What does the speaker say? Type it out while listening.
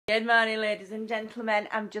Good morning, ladies and gentlemen.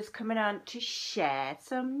 I'm just coming on to share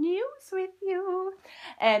some news with you.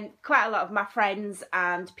 Quite a lot of my friends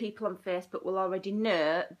and people on Facebook will already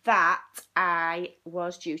know that I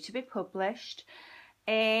was due to be published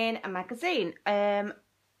in a magazine.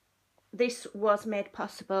 This was made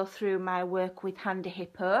possible through my work with Handy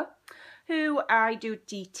Hippo, who I do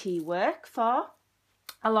DT work for,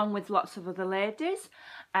 along with lots of other ladies.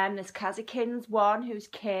 There's Kazikins one, who's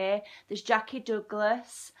Kay, there's Jackie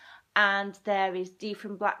Douglas, and there is Dee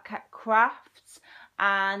from Black Cat Crafts.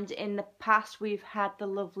 And in the past we've had the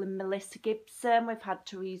lovely Melissa Gibson, we've had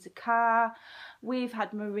Teresa Carr, we've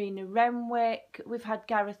had Marina Renwick, we've had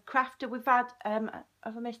Gareth Crafter, we've had, have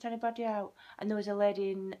I missed anybody out? And there was a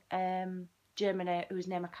lady in Germany whose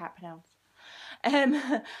name I can't pronounce. And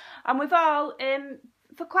we've all,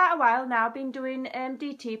 for quite a while now, been doing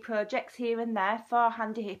DT projects here and there for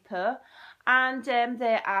Handy Hippo, and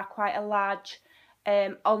they are quite a large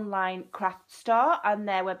online craft store, and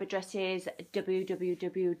their web address is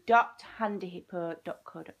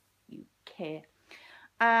www.handyhippo.co.uk.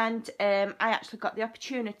 And I actually got the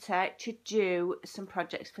opportunity to do some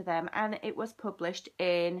projects for them, and it was published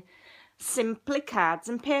in Simply Cards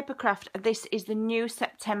and Papercraft. This is the new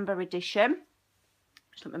September edition.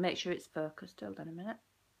 Just let me make sure it's focused. Hold on a minute.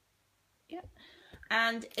 Yep.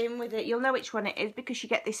 And in with it, you'll know which one it is because you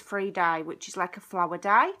get this free die, which is like a flower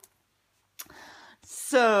die.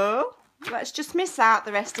 So let's just miss out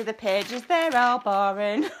the rest of the pages. They're all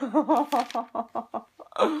boring.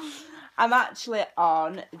 I'm actually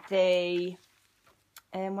on the,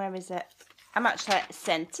 where is it? I'm actually at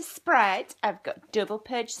centre spread. I've got double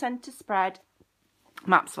page centre spread.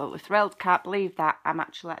 I'm absolutely thrilled, can't believe that. I'm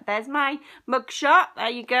actually, there's my mugshot, there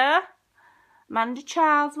you go. Amanda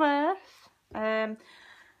Charlesworth. Amanda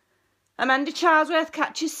Charlesworth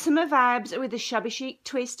catches summer vibes with a shabby chic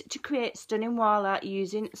twist to create stunning wall art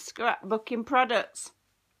using scrapbooking products.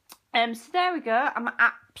 So there we go. I'm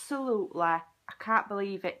absolutely, I can't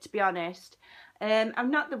believe it, to be honest. I'm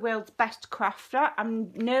not the world's best crafter.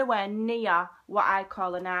 I'm nowhere near what I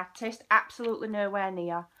call an artist. Absolutely nowhere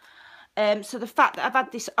near. So the fact that I've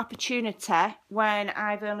had this opportunity when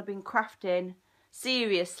I've only been crafting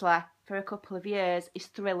seriously for a couple of years is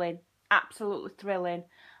thrilling, absolutely thrilling.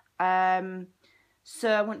 So I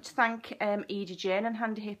want to thank Edie Jane and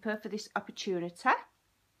Handy Hippo for this opportunity.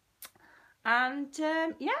 And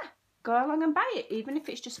yeah, go along and buy it, even if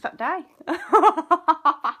it's just for die.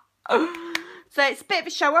 So it's a bit of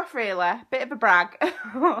a show off, really, a bit of a brag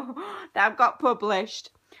that I've got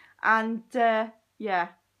published. And yeah.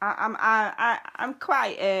 I'm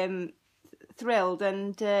quite thrilled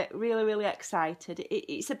and really excited.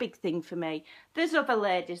 It's a big thing for me. There's other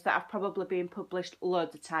ladies that have probably been published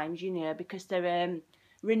loads of times, you know, because they're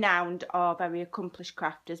renowned or very accomplished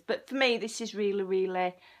crafters. But for me, this is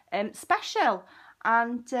really special.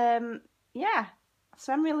 And yeah,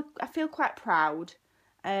 so I feel quite proud.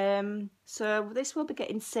 So this will be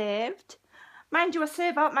getting saved. Mind you, I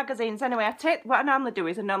save out magazines anyway. What I normally do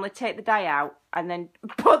is I normally take the die out and then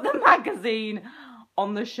put the magazine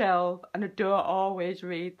on the shelf, and I don't always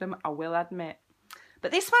read them, I will admit.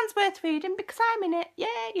 But this one's worth reading because I'm in it,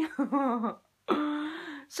 yay!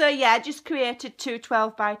 So yeah, I just created two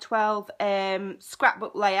 12 by 12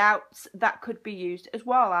 scrapbook layouts that could be used as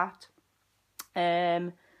wall art.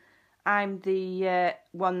 I'm the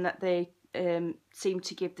one that they seem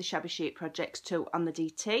to give the shabby chic projects to on the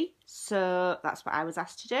DT, so that's what I was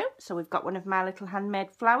asked to do. So we've got one of my little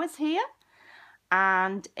handmade flowers here,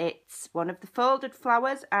 and it's one of the folded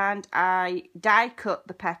flowers, and I die cut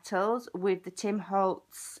the petals with the Tim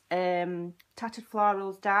Holtz Tattered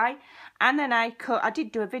Florals die, and then I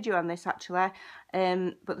did do a video on this actually,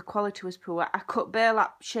 but the quality was poor. I cut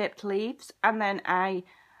burlap shaped leaves, and then I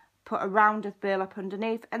put a round of burlap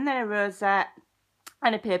underneath, and then a rosette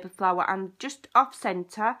and a paper flower, and just off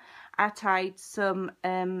centre I tied some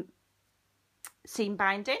seam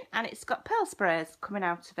binding, and it's got pearl sprays coming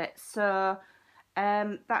out of it. So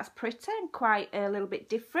that's pretty and quite a little bit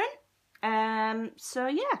different. So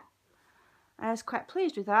yeah, I was quite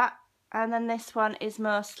pleased with that. And then this one is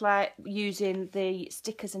mostly using the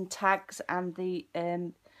stickers and tags and the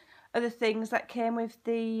other things that came with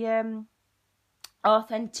the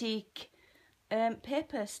authentic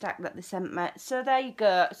paper stack that they sent me. So there you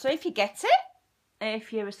go. So if you get it,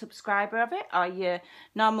 if you're a subscriber of it, or you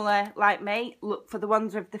normally, like me, look for the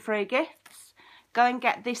ones with the free gifts, go and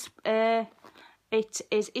get this. It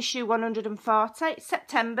is issue 140. It's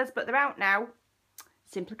September's, but they're out now.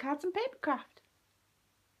 Simply Cards and Papercraft.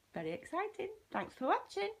 Very exciting. Thanks for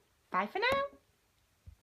watching. Bye for now.